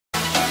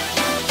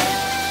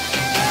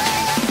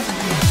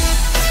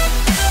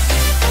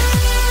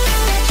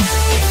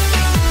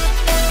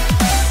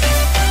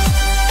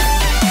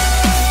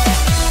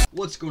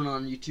What's going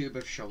on YouTube?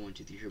 I've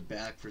Shovel123 here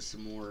back for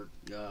some more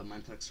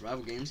Mineplex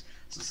survival games.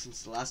 So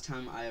since the last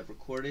time I have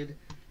recorded,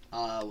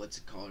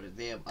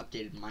 they have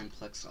updated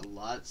Mineplex a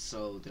lot,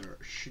 so there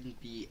shouldn't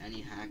be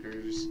any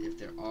hackers. If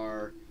there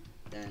are,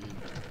 then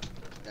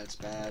that's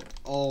bad.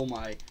 Oh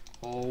my.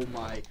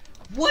 What?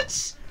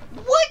 What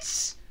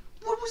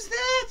was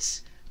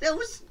that? That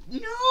was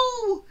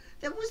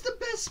the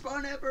best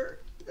spawn ever.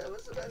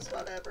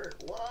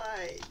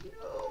 Why?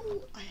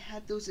 No, I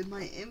had those in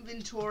my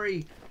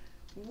inventory.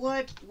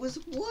 What? Why?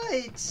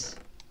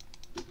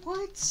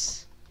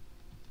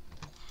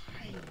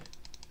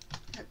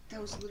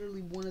 That was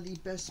literally one of the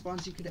best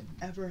spawns you could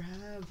ever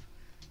have.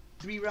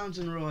 3 rounds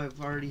in a row I've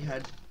already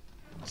had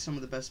some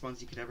of the best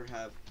spawns you could ever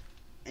have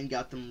and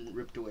got them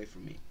ripped away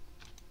from me.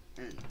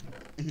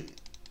 And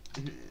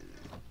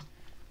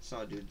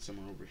saw a dude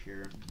somewhere over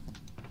here.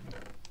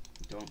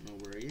 Don't know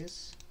where he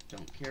is.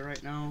 Don't care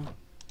right now.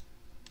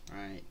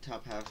 Alright,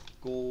 top half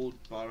gold,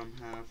 bottom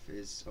half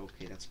is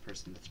okay, that's a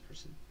person.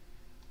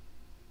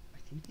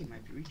 I think they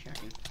might be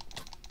rechatting.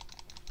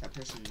 That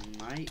person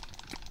might.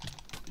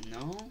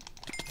 No.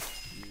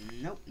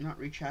 Nope, not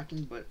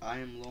rechacking, but I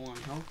am low on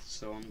health,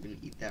 so I'm gonna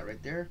eat that right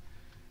there.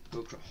 Go.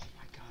 Oh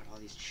my god, all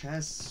these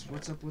chests.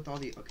 What's up with all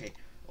the. Okay.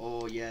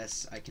 Oh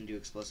yes, I can do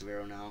explosive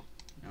arrow now.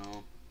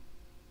 No.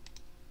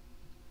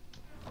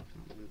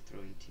 Can't move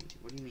throwing TNT.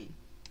 What do you mean?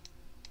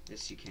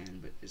 Yes, you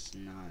can, but it's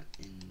not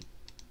into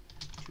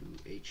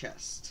a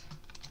chest.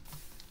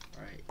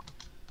 Alright.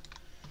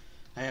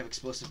 I have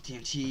explosive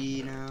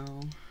TNT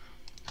now.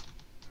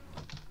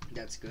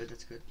 That's good.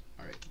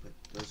 Alright, put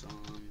those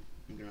on.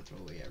 I'm gonna throw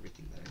away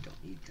everything that I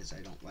don't need because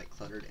I don't like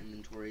cluttered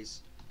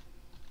inventories.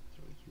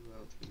 Throw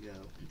you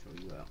out, and throw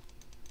you out.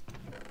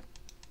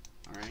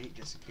 Alright,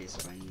 just in case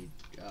if I need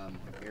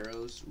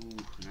arrows. Ooh,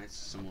 nice,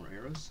 some more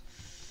arrows.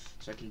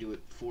 So I can do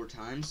it 4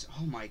 times.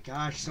 Oh my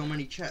gosh, so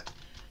many chests.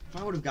 If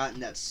I would have gotten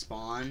that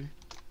spawn,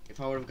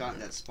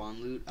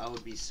 loot, I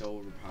would be so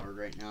overpowered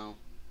right now.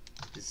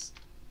 Just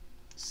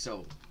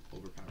so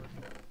overpowered.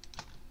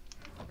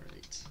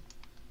 Alright.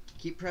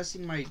 Keep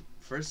pressing my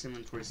first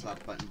inventory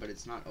slot button, but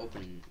it's not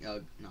opening.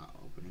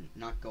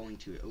 Not going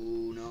to it.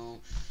 Oh no.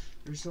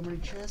 There's so many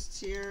chests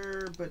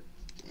here, but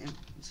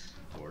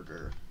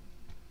Border,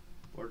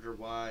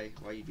 why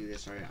you do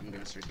this? Alright, I'm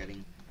gonna start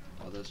getting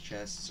all those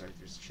chests. Alright,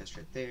 there's a chest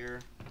right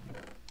there.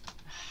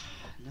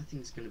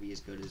 Nothing's gonna be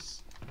as good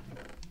as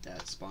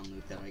that spawn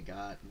loot that I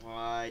got.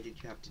 Why did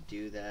you have to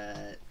do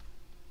that?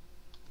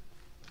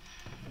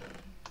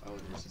 Oh,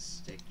 there's a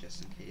stick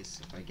just in case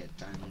if I get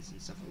diamonds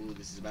and stuff. Ooh,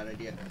 this is a bad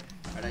idea.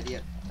 Bad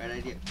ideas.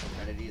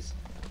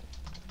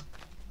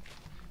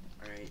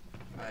 Alright,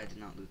 I did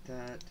not loot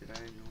that. Did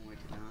I? No, I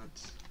did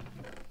not.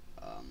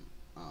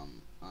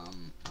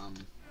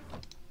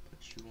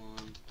 Put you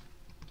on.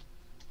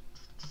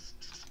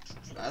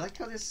 I like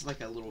how this is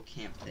like a little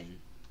camp thing.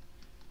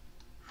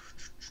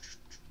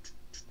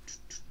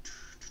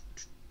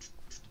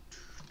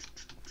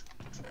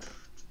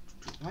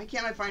 Why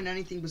can't I find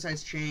anything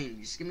besides chain?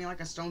 Just give me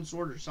like a stone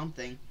sword or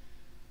something.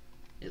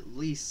 At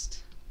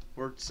least.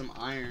 Or some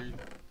iron.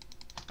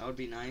 That would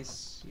be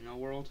nice. You know,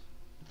 world?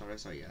 I thought I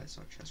saw, yeah, I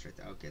saw a chest right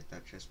there. I'll get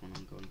that chest when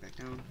I'm going back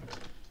down.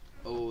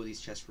 Oh, these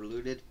chests were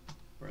looted.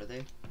 Where are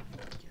they?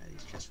 Yeah,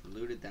 these chests were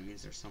looted. That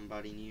means there's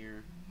somebody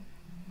near.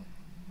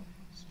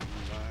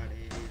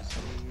 Somebody's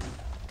near.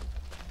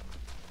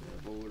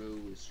 The Bodo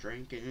is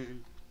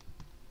drinking.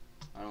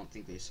 I don't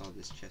think they saw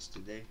this chest,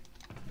 did they?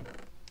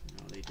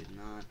 No, they did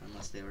not,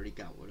 unless they already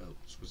got what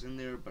else was in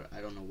there, but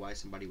I don't know why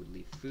somebody would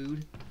leave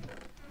food.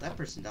 That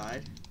person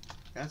died.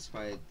 That's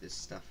why this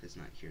stuff is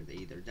not here. They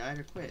either died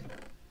or quit.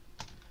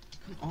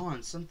 Come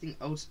on, something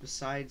else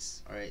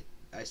besides... Alright,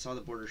 I saw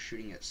the border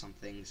shooting at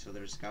something, so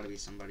there's gotta be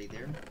somebody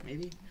there,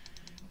 maybe?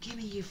 Give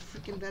me a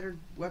freaking better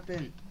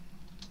weapon!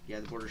 Yeah,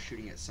 the border's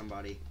shooting at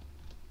somebody.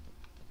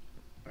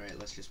 Alright,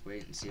 let's just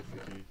wait and see if we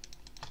can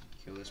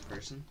kill this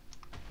person.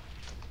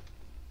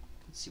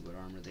 Let's see what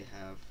armor they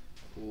have.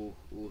 Ooh,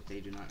 they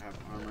do not have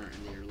armor,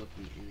 and they are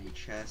looking in a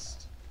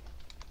chest.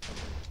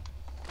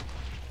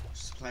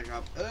 Supply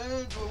drop. Do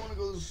I want to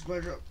go to the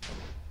supply drop?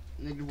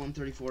 Negative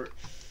 134.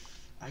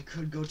 I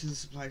could go to the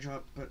supply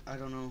drop, but I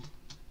don't know.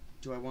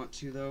 Do I want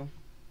to, though?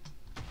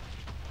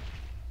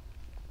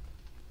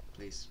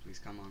 Please,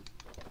 come on.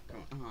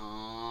 Come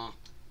on. Aww.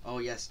 Oh,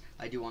 yes,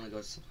 I do want to go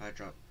to supply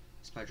drop.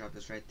 Supply drop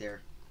is right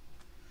there.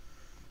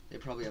 They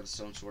probably have a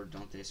stone sword,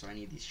 don't they? So I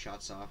need these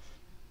shots off.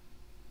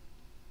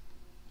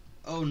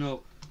 Oh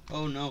no,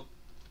 oh no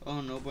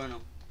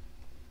bueno.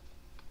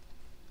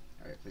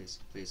 Alright, please,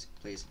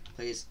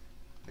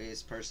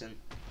 person.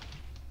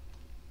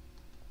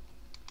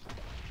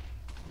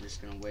 I'm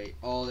just gonna wait.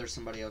 Oh, there's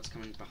somebody else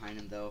coming behind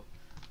him though.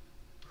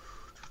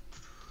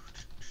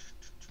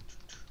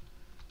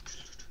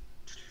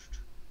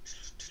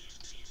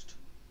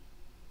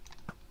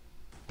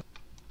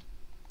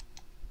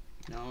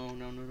 No.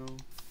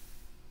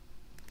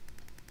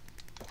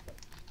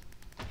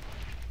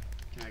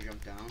 Can I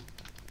jump down?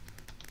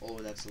 Oh,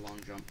 that's a long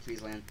jump.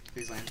 Please land.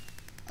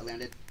 I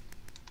landed.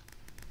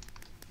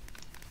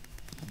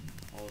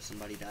 Oh,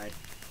 somebody died.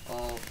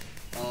 Oh,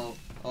 oh,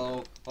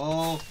 oh,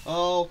 oh,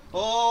 oh,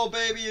 oh,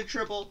 baby, a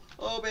triple.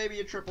 Oh,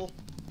 baby, a triple.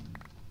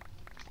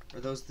 Are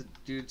those the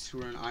dudes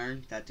who are in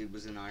iron? That dude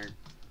was in iron.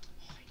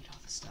 Oh, I need all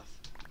this stuff.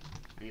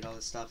 I need all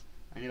this stuff.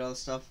 I need all this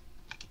stuff.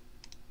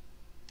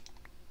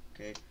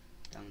 Okay,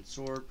 diamond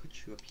sword, put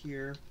you up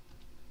here.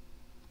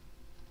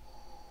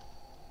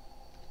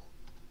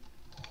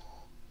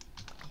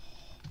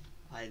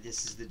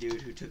 This is the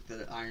dude who took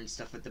the iron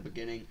stuff at the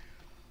beginning.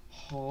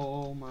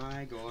 Oh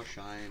my gosh,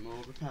 I'm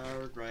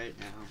overpowered right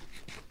now.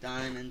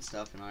 Diamond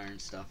stuff and iron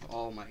stuff.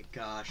 Oh my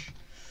gosh.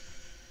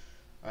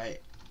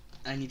 Alright,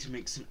 I need to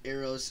make some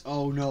arrows.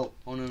 Oh no.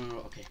 Oh no, no, no.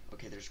 Okay,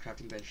 okay, there's a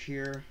crafting bench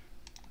here.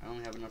 I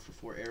only have enough for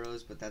 4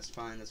 arrows, but that's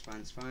fine, that's fine,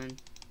 that's fine.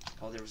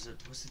 Oh, there was a,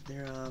 was it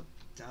there a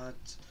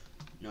dot?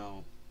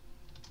 No.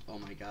 Oh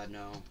my god,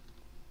 no.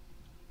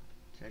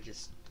 Did I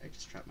just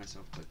trapped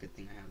myself, but good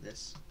thing I have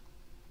this.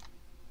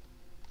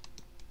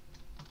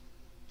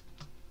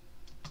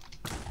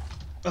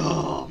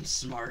 Oh, I'm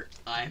smart.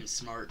 I'm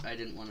smart. I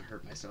didn't want to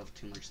hurt myself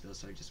too much though,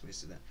 so I just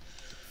wasted that.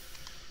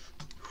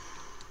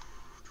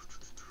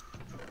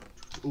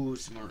 Ooh,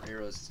 some more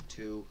arrows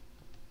too.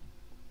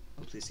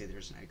 Oh, please say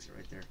there's an exit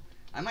right there.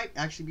 I might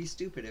actually be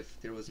stupid if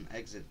there was an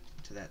exit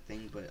to that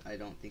thing, but I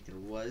don't think there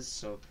was,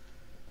 so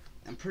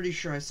I'm pretty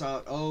sure I saw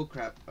it. Oh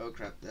crap, oh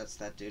crap, that's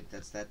that dude,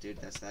 that's that dude,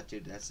 that's that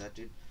dude, that's that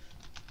dude.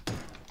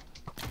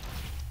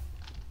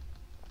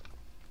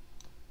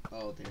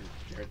 Oh,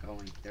 they're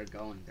going, they're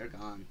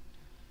gone.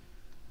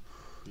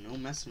 No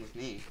messing with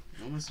me.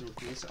 No messing with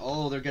me.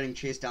 Oh, they're getting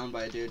chased down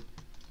by a dude.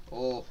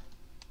 Oh,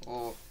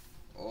 oh,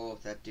 oh,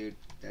 that dude,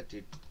 that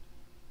dude.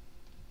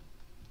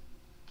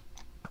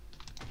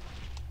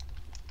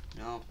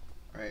 No.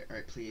 Alright,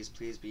 alright, please,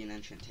 please be an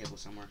enchant table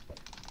somewhere.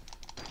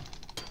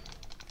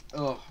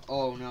 Oh,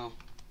 oh no.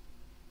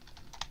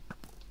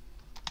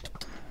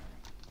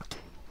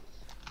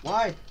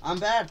 Why? I'm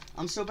bad.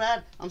 I'm so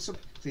bad. I'm so...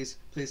 Please,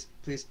 please,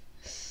 please.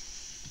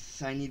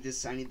 I need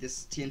this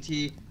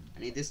TNT. I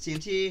need this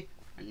TNT.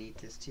 I need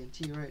this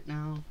TNT right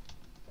now.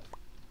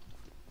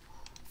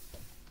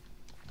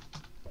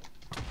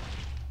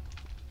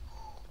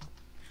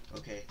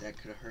 Okay, that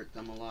could have hurt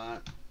them a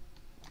lot.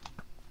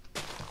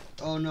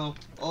 Oh no,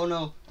 oh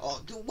no,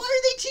 oh, dude, why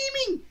are they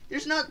teaming?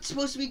 There's not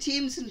supposed to be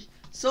teams in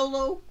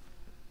solo.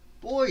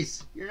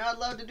 Boys, you're not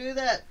allowed to do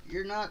that.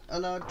 You're not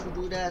allowed to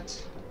do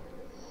that.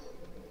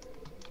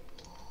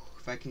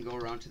 If I can go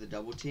around to the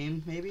double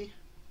team, maybe?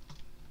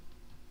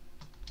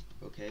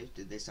 Okay,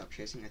 did they stop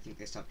chasing? I think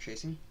they stopped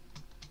chasing.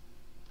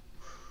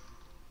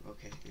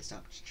 Okay, they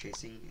stopped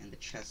chasing, and the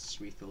chests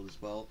refilled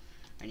as well.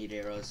 I need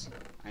arrows.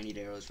 I need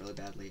arrows really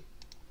badly.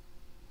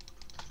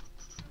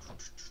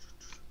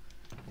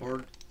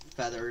 Or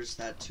feathers,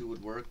 that too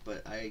would work,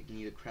 but I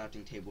need a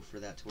crafting table for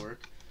that to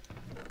work.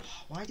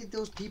 Why did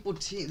those people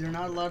team? They're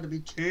not allowed to be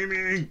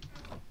teaming!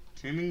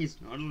 Teaming is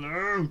not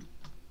allowed!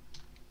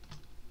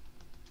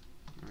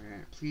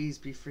 Alright, please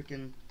be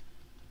freaking...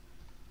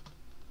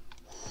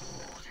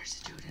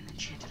 There's a dude in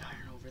enchanted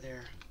iron over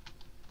there.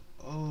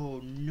 Oh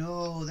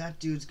no, that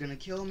dude's gonna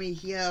kill me.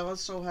 He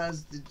also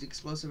has the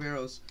explosive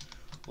arrows.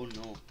 Oh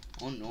no,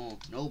 oh no,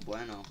 no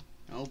bueno,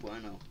 no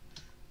bueno.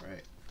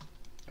 Alright,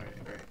 alright,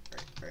 alright,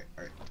 alright,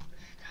 alright.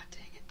 God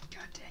dang it,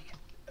 god dang it.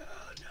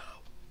 Oh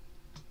no.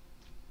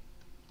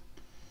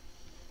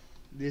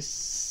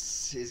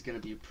 This is gonna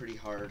be pretty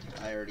hard.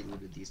 I already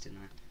looted these, didn't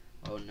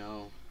I? Oh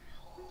no.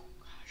 Oh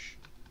gosh.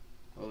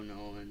 Oh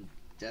no, and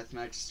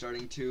deathmatch is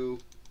starting too.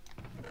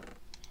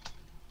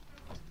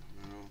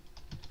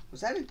 Was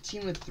that a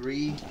team of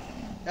 3?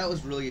 That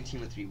was really a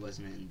team of 3,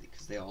 wasn't it?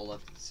 Because they all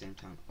left at the same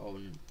time. Oh,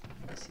 and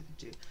I see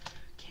the dude.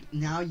 Okay,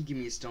 now you give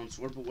me a stone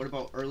sword, but what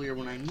about earlier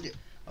when I need it?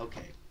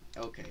 Okay,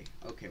 okay,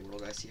 okay,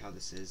 world, I see how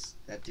this is.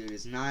 That dude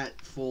is not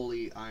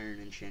fully iron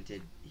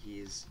enchanted. He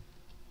is...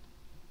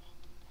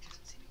 He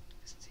doesn't see me. He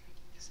doesn't see me.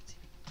 He doesn't see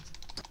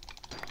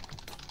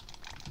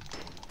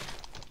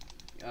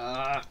me.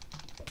 Ah!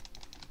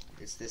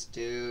 It's this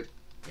dude.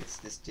 It's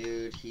this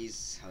dude.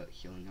 He's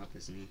healing up,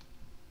 isn't he?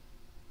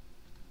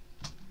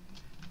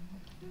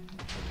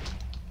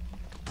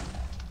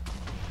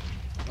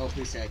 Oh,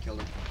 please say I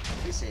killed him.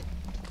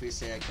 Please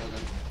say I killed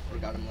him, or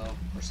got him low,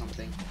 or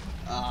something.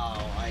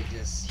 Oh, he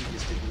just did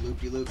the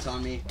loopy-loops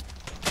on me.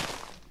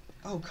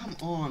 Oh, come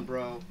on,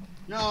 bro.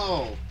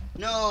 No,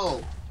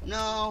 no,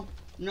 no,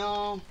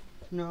 no,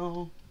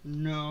 no,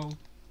 no,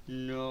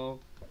 no,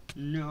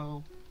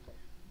 no.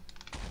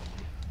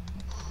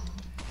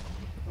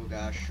 Oh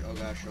gosh, oh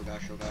gosh, oh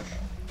gosh, oh gosh.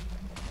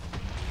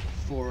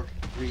 4,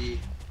 3,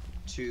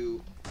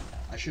 2.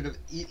 I should have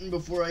eaten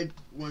before I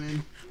went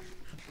in.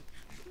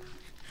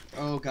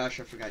 Oh gosh,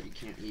 I forgot you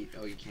can't eat.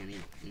 Oh, you can't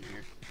eat in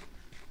here.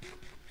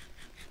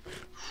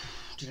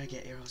 Did I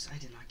get arrows? I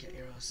did not get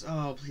arrows.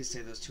 Oh, please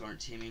say those two aren't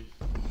teaming.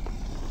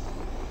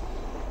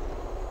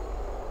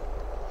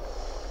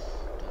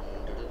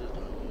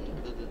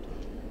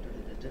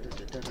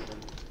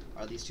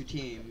 Are these two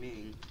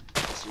teaming? I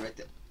see right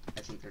there.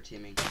 I think they're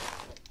teaming.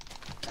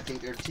 I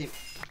think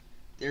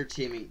they're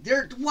teaming.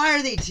 Why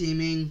are they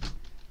teaming?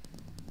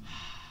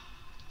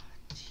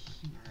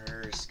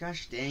 Teamers. first.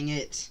 Gosh dang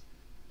it.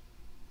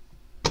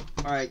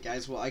 Alright,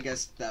 guys, well, I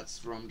guess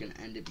that's where I'm gonna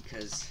end it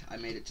because I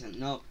made it to...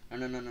 No.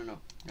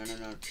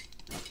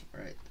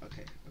 Alright,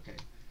 okay.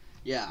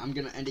 Yeah, I'm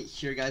gonna end it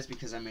here, guys,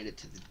 because I made it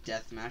to the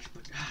death match,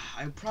 but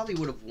I probably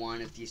would have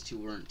won if these two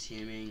weren't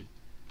teaming.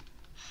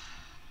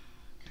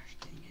 Gosh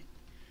dang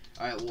it.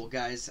 Alright, well,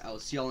 guys, I'll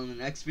see y'all in the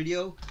next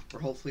video,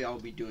 where hopefully I'll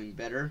be doing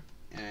better,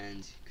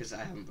 and because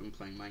I haven't been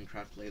playing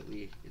Minecraft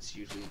lately, it's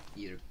usually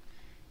either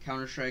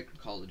Counter-Strike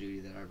or Call of Duty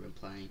that I've been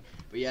playing.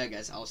 But yeah,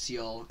 guys, I'll see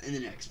y'all in the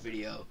next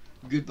video.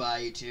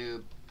 Goodbye,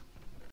 YouTube.